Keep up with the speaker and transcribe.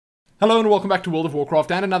Hello and welcome back to World of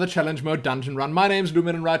Warcraft and another challenge mode dungeon run. My name's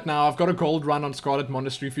Lumin and right now I've got a gold run on Scarlet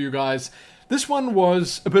Monastery for you guys. This one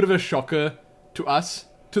was a bit of a shocker to us,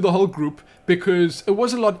 to the whole group, because it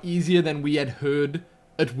was a lot easier than we had heard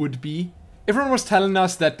it would be. Everyone was telling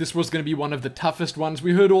us that this was going to be one of the toughest ones.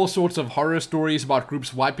 We heard all sorts of horror stories about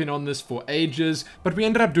groups wiping on this for ages, but we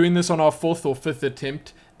ended up doing this on our 4th or 5th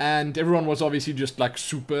attempt. And everyone was obviously just like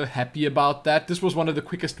super happy about that. This was one of the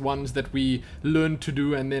quickest ones that we learned to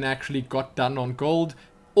do and then actually got done on gold.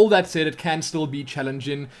 All that said, it can still be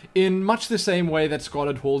challenging in much the same way that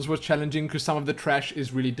Scarlet Halls was challenging because some of the trash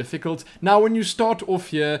is really difficult. Now, when you start off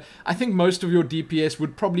here, I think most of your DPS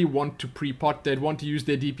would probably want to pre-pot. They'd want to use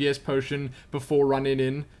their DPS potion before running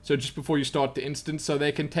in. So just before you start the instance, so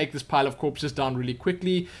they can take this pile of corpses down really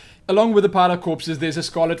quickly. Along with the pile of corpses, there's a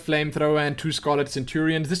Scarlet Flamethrower and 2 Scarlet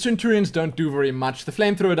Centurions. The Centurions don't do very much. The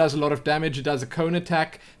Flamethrower does a lot of damage. It does a cone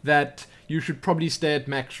attack that you should probably stay at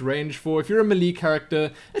max range for. If you're a melee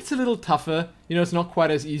character, it's a little tougher. You know, it's not quite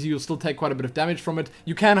as easy. You'll still take quite a bit of damage from it.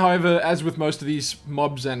 You can, however, as with most of these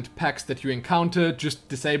mobs and packs that you encounter, just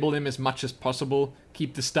disable them as much as possible.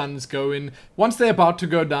 Keep the stuns going. Once they're about to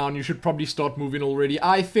go down, you should probably start moving already.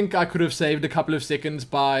 I think I could have saved a couple of seconds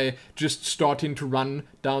by just starting to run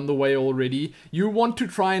down the way already. You want to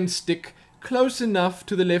try and stick close enough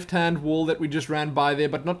to the left-hand wall that we just ran by there,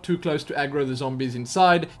 but not too close to aggro the zombies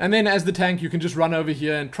inside. And then as the tank, you can just run over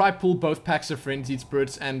here and try pull both packs of Frenzied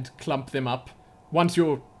Spirits and clump them up. Once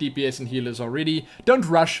your DPS and healers are ready, don't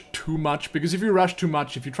rush too much, because if you rush too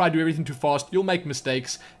much, if you try to do everything too fast, you'll make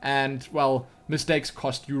mistakes, and, well, mistakes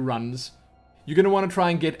cost you runs. You're going to want to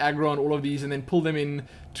try and get aggro on all of these and then pull them in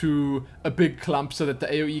to a big clump so that the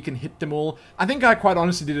AoE can hit them all. I think I quite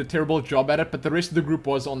honestly did a terrible job at it, but the rest of the group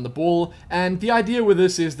was on the ball. And the idea with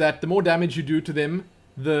this is that the more damage you do to them,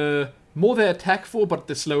 the more they attack for, but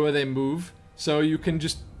the slower they move. So you can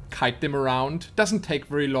just kite them around. Doesn't take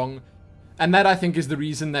very long. And that, I think, is the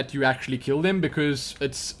reason that you actually kill them, because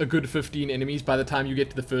it's a good 15 enemies by the time you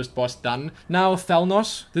get to the first boss done. Now,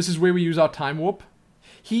 Thalnos, this is where we use our Time Warp.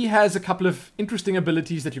 He has a couple of interesting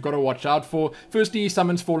abilities that you've got to watch out for. Firstly, he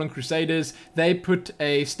summons Fallen Crusaders. They put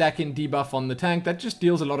a stack-in debuff on the tank that just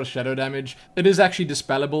deals a lot of shadow damage. It is actually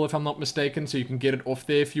dispellable, if I'm not mistaken, so you can get it off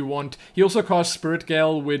there if you want. He also casts Spirit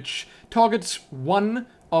Gale, which targets one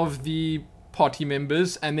of the party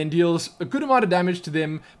members and then deals a good amount of damage to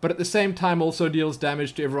them, but at the same time also deals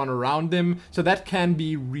damage to everyone around them. So that can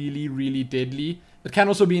be really, really deadly. It can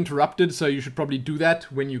also be interrupted, so you should probably do that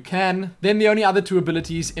when you can. Then the only other two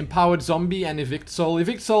abilities, Empowered Zombie and Evict Soul.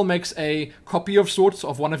 Evict Soul makes a copy of sorts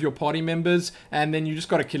of one of your party members, and then you just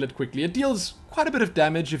gotta kill it quickly. It deals quite a bit of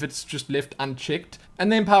damage if it's just left unchecked.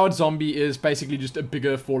 And the Empowered Zombie is basically just a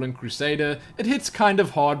bigger Fallen Crusader. It hits kind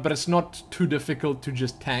of hard, but it's not too difficult to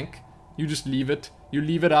just tank. You just leave it. You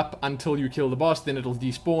leave it up until you kill the boss, then it'll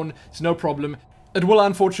despawn. It's no problem. It will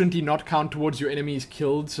unfortunately not count towards your enemies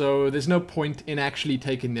killed, so there's no point in actually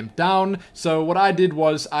taking them down. So what I did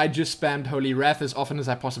was I just spammed Holy Wrath as often as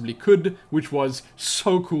I possibly could, which was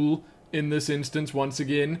so cool in this instance once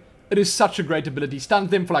again. It is such a great ability.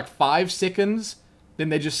 Stuns them for like 5 seconds, then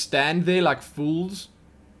they just stand there like fools.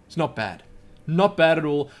 It's not bad. Not bad at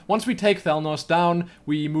all. Once we take Thalnos down,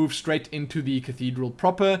 we move straight into the cathedral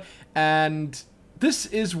proper, and this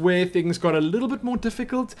is where things got a little bit more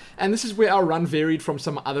difficult, and this is where our run varied from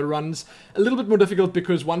some other runs. A little bit more difficult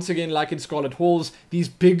because, once again, like in Scarlet Halls, these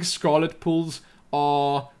big Scarlet pulls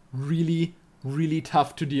are really, really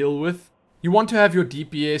tough to deal with. You want to have your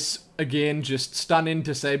DPS, again, just stunning,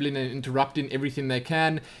 disabling, and interrupting everything they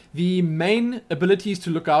can. The main abilities to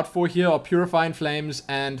look out for here are Purifying Flames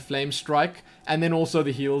and Flame Strike, and then also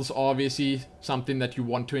the heals are obviously something that you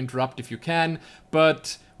want to interrupt if you can,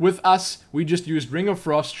 but with us, we just used Ring of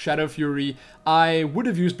Frost, Shadow Fury. I would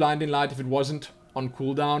have used Blinding Light if it wasn't on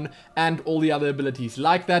cooldown, and all the other abilities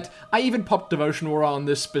like that. I even popped Devotion Aura on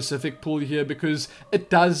this specific pull here because it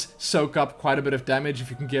does soak up quite a bit of damage if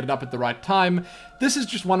you can get it up at the right time. This is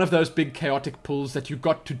just one of those big chaotic pulls that you've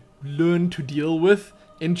got to learn to deal with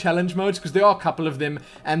in challenge modes, because there are a couple of them,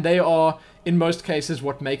 and they are, in most cases,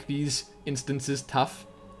 what make these instances tough.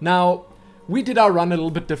 Now, we did our run a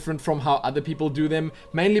little bit different from how other people do them,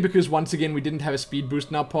 mainly because, once again, we didn't have a speed boost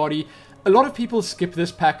in our party. A lot of people skip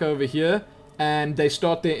this pack over here, and they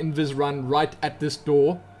start their invis run right at this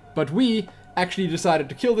door, but we actually decided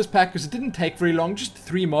to kill this pack because it didn't take very long. Just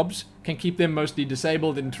 3 mobs can keep them mostly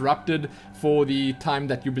disabled, interrupted for the time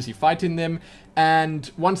that you're busy fighting them,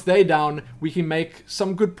 and once they're down, we can make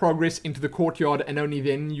some good progress into the courtyard and only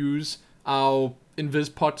then use our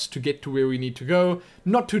invis pots to get to where we need to go.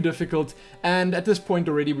 Not too difficult, and at this point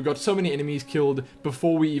already we got so many enemies killed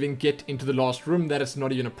before we even get into the last room that it's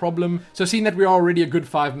not even a problem. So seeing that we are already a good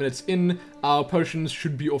 5 minutes in, our potions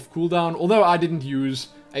should be off cooldown, although I didn't use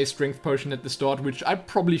a strength potion at the start, which I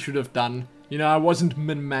probably should have done. You know, I wasn't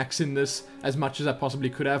min-maxing this as much as I possibly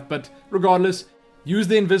could have, but regardless, use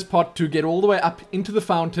the invis pot to get all the way up into the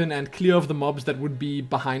fountain and clear of the mobs that would be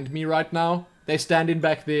behind me right now. They're standing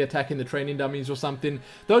back there attacking the training dummies or something.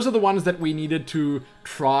 Those are the ones that we needed to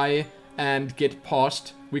try and get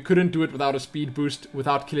past. We couldn't do it without a speed boost,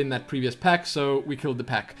 without killing that previous pack, so we killed the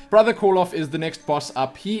pack. Brother Call-Off is the next boss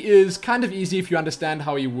up. He is kind of easy if you understand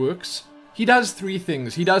how he works. He does 3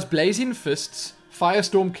 things. He does Blazing Fists,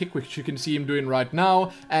 Firestorm Kick, which you can see him doing right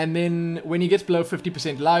now, and then when he gets below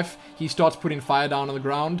 50% life, he starts putting fire down on the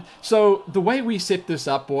ground. So the way we set this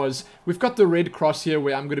up was, we've got the red cross here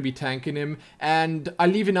where I'm going to be tanking him, and I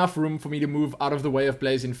leave enough room for me to move out of the way of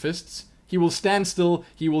Blazing Fists. He will stand still,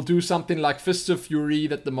 he will do something like Fists of Fury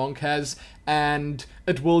that the monk has, and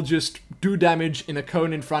it will just do damage in a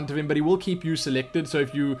cone in front of him, but he will keep you selected, so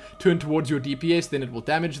if you turn towards your DPS, then it will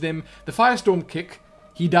damage them. The Firestorm Kick,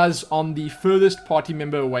 he does on the furthest party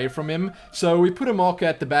member away from him. So we put a marker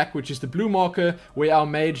at the back, which is the blue marker, where our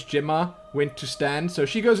mage Jemma went to stand. So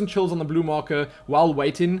she goes and chills on the blue marker while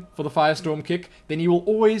waiting for the Firestorm Kick. Then he will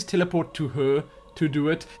always teleport to her to do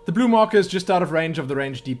it. The blue marker is just out of range of the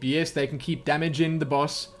ranged DPS. They can keep damaging the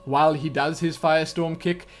boss while he does his Firestorm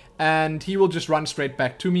Kick, and he will just run straight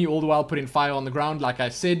back to me, all the while putting fire on the ground, like I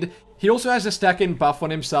said. He also has a stacking buff on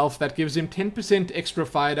himself that gives him 10% extra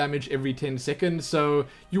fire damage every 10 seconds, so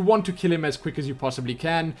you want to kill him as quick as you possibly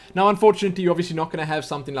can. Now, unfortunately, you're obviously not going to have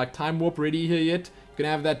something like Time Warp ready here yet. You're going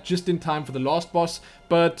to have that just in time for the last boss,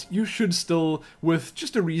 but you should still, with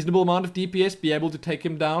just a reasonable amount of DPS, be able to take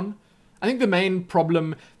him down. I think the main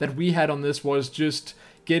problem that we had on this was just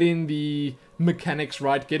getting the mechanics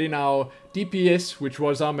right, getting our DPS, which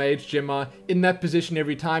was our mage Jemma, in that position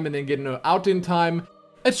every time, and then getting her out in time.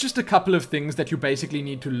 It's just a couple of things that you basically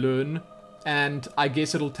need to learn, and I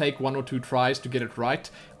guess it'll take 1 or 2 tries to get it right.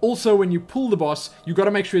 Also, when you pull the boss, you got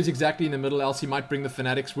to make sure he's exactly in the middle, else he might bring the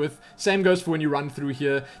fanatics with. Same goes for when you run through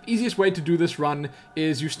here. The easiest way to do this run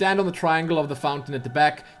is you stand on the triangle of the fountain at the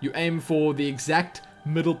back, you aim for the exact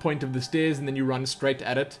middle point of the stairs, and then you run straight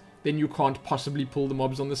at it. Then you can't possibly pull the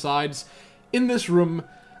mobs on the sides. In this room,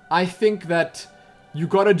 I think that you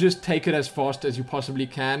got to just take it as fast as you possibly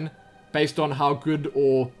can, based on how good,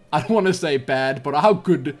 or I don't want to say bad, but how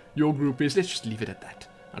good your group is. Let's just leave it at that,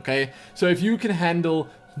 okay? So if you can handle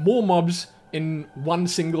more mobs in one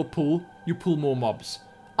single pull, you pull more mobs.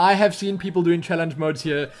 I have seen people doing challenge modes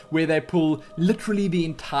here where they pull literally the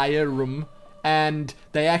entire room, and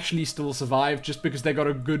they actually still survive just because they got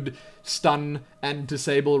a good stun and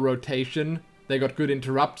disable rotation. They got good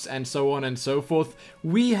interrupts and so on and so forth.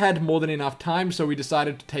 We had more than enough time, so we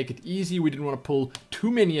decided to take it easy. We didn't want to pull too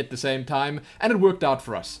many at the same time, and it worked out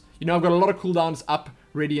for us. You know, I've got a lot of cooldowns up,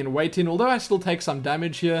 ready and waiting. Although I still take some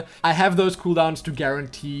damage here, I have those cooldowns to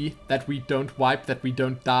guarantee that we don't wipe, that we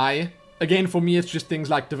don't die. Again, for me, it's just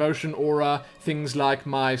things like Devotion Aura, things like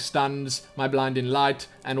my stuns, my Blinding Light,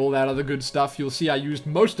 and all that other good stuff. You'll see I used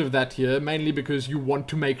most of that here, mainly because you want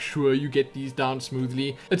to make sure you get these down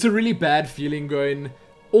smoothly. It's a really bad feeling going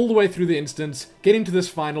all the way through the instance, getting to this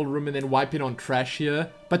final room, and then wiping on trash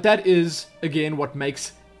here. But that is, again, what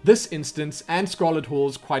makes this instance and Scarlet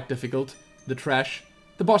Halls quite difficult, the trash.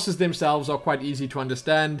 The bosses themselves are quite easy to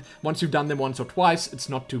understand. Once you've done them once or twice, it's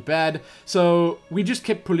not too bad. So we just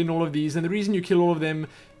kept pulling all of these, and the reason you kill all of them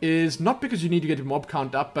is not because you need to get your mob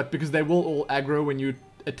count up, but because they will all aggro when you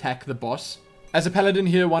attack the boss. As a paladin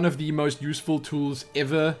here, one of the most useful tools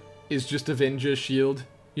ever is just Avenger Shield.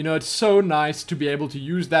 You know, it's so nice to be able to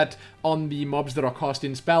use that on the mobs that are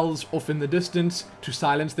casting spells off in the distance to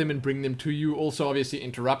silence them and bring them to you. Also, obviously,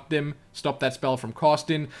 interrupt them, stop that spell from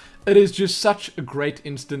casting. It is just such a great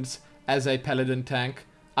instance as a paladin tank.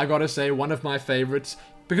 I gotta say, one of my favorites.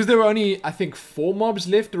 Because there were only, I think, 4 mobs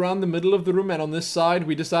left around the middle of the room, and on this side,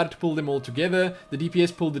 we decided to pull them all together. The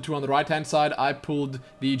DPS pulled the 2 on the right-hand side, I pulled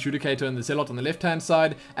the Adjudicator and the Zealot on the left-hand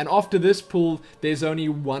side, and after this pull, there's only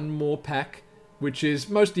 1 more pack, which is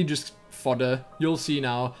mostly just fodder. You'll see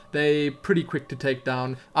now, they're pretty quick to take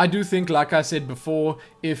down. I do think, like I said before,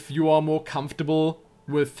 if you are more comfortable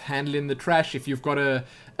with handling the trash, if you've got a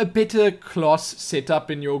better class set up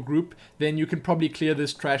in your group, then you can probably clear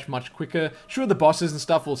this trash much quicker. Sure, the bosses and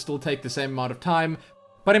stuff will still take the same amount of time,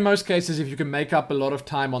 but in most cases, if you can make up a lot of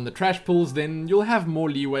time on the trash pulls, then you'll have more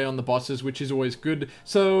leeway on the bosses, which is always good.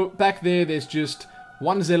 So back there's just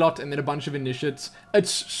one Zealot, and then a bunch of Initiates.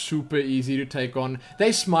 It's super easy to take on.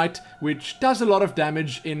 They smite, which does a lot of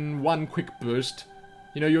damage in one quick burst.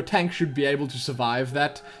 You know, your tank should be able to survive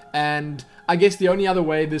that, and I guess the only other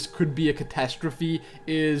way this could be a catastrophe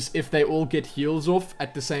is if they all get heals off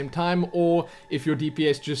at the same time, or if your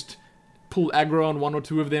DPS just pull aggro on one or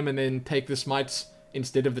two of them and then take the smites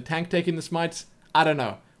instead of the tank taking the smites. I don't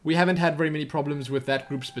know. We haven't had very many problems with that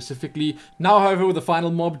group specifically. Now, however, with the final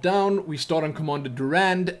mob down, we start on Commander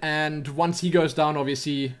Durand, and once he goes down,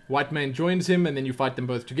 obviously, Whitemane joins him, and then you fight them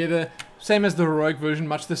both together. Same as the heroic version,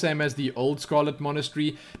 much the same as the old Scarlet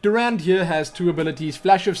Monastery. Durand here has two abilities,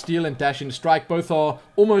 Flash of Steel and Dash in Strike. Both are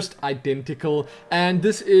almost identical, and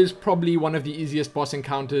this is probably one of the easiest boss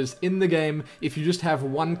encounters in the game. If you just have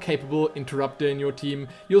one capable interrupter in your team,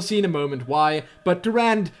 you'll see in a moment why. But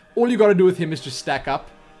Durand, all you gotta do with him is just stack up.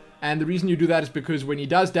 And the reason you do that is because when he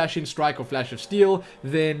does Dash in Strike or Flash of Steel,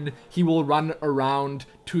 then he will run around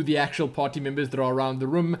to the actual party members that are around the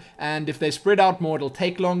room. And if they spread out more, it'll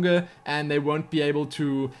take longer, and they won't be able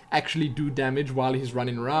to actually do damage while he's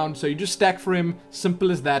running around. So you just stack for him,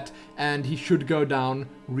 simple as that, and he should go down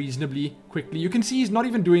reasonably quickly. You can see he's not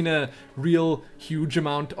even doing a real huge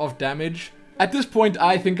amount of damage. At this point,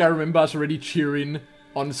 I think I remember us already cheering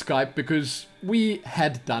on Skype because we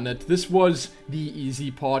had done it. This was the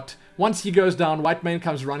easy part. Once he goes down, Whitemane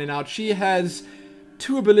comes running out. She has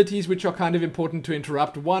two abilities which are kind of important to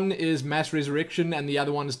interrupt. One is Mass Resurrection and the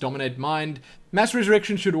other one is Dominate Mind. Mass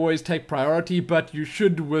Resurrection should always take priority, but you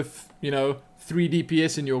should, with, you know, 3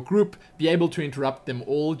 DPS in your group, be able to interrupt them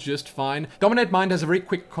all just fine. Dominate Mind has a very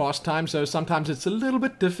quick cast time, so sometimes it's a little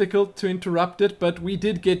bit difficult to interrupt it, but we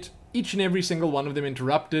did get each and every single one of them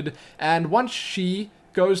interrupted. And once she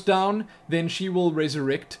goes down, then she will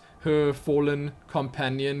resurrect her fallen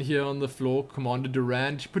companion here on the floor, Commander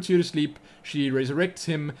Durand. She puts you to sleep, she resurrects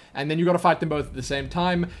him, and then you gotta fight them both at the same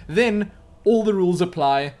time. Then all the rules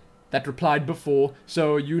apply that replied before,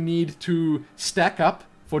 so you need to stack up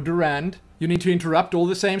for Durand. You need to interrupt all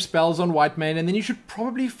the same spells on Whitemane, and then you should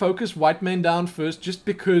probably focus Whitemane down first, just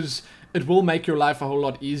because it will make your life a whole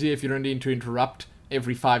lot easier if you don't need to interrupt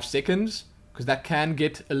every 5 seconds. Because that can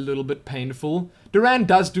get a little bit painful. Durand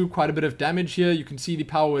does do quite a bit of damage here. You can see the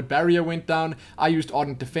power word barrier went down. I used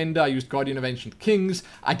Ardent Defender, I used Guardian of Ancient Kings.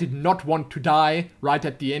 I did not want to die right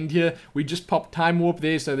at the end here. We just popped Time Warp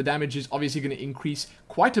there, so the damage is obviously going to increase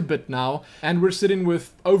quite a bit now. And we're sitting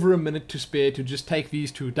with over a minute to spare to just take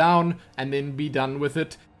these two down and then be done with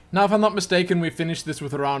it. Now, if I'm not mistaken, we finished this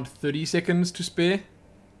with around 30 seconds to spare.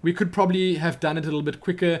 We could probably have done it a little bit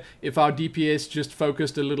quicker if our DPS just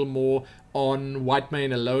focused a little more on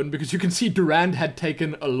Whitemane alone, because you can see Durand had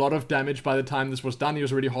taken a lot of damage by the time this was done. He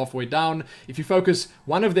was already halfway down. If you focus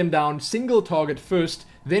one of them down, single target first,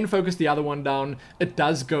 then focus the other one down, it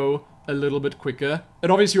does go a little bit quicker. It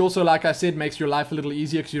obviously also, like I said, makes your life a little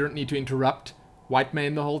easier because you don't need to interrupt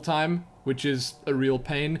Whitemane the whole time, which is a real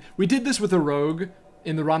pain. We did this with a rogue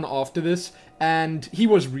in the run after this, and he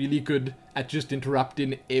was really good at just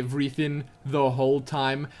interrupting everything the whole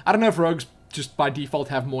time. I don't know if rogues just by default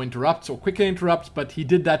have more interrupts or quicker interrupts, but he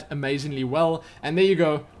did that amazingly well. And there you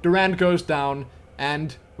go, Durand goes down,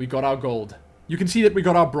 and we got our gold. You can see that we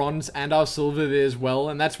got our bronze and our silver there as well,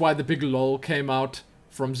 and that's why the big lol came out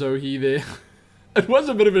from Zohee there. It was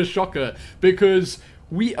a bit of a shocker, because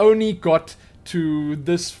we only got to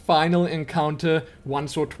this final encounter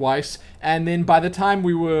once or twice, and then by the time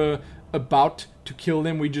we were about to kill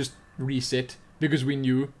them, we just reset, because we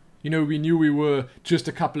knew. You know, we knew we were just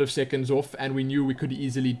a couple of seconds off, and we knew we could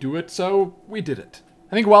easily do it, so we did it.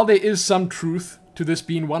 I think while there is some truth to this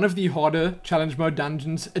being one of the harder challenge mode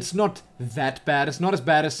dungeons, it's not that bad. It's not as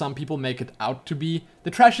bad as some people make it out to be.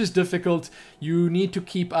 The trash is difficult. You need to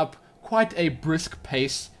keep up quite a brisk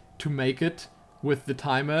pace to make it with the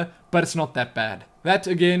timer, but it's not that bad. That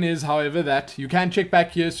again is, however, that you can check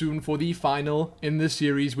back here soon for the final in this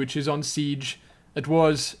series, which is on Siege. It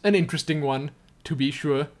was an interesting one, to be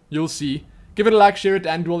sure. You'll see. Give it a like, share it,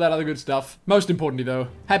 and do all that other good stuff. Most importantly though,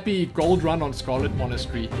 happy gold run on Scarlet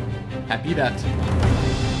Monastery. Happy that.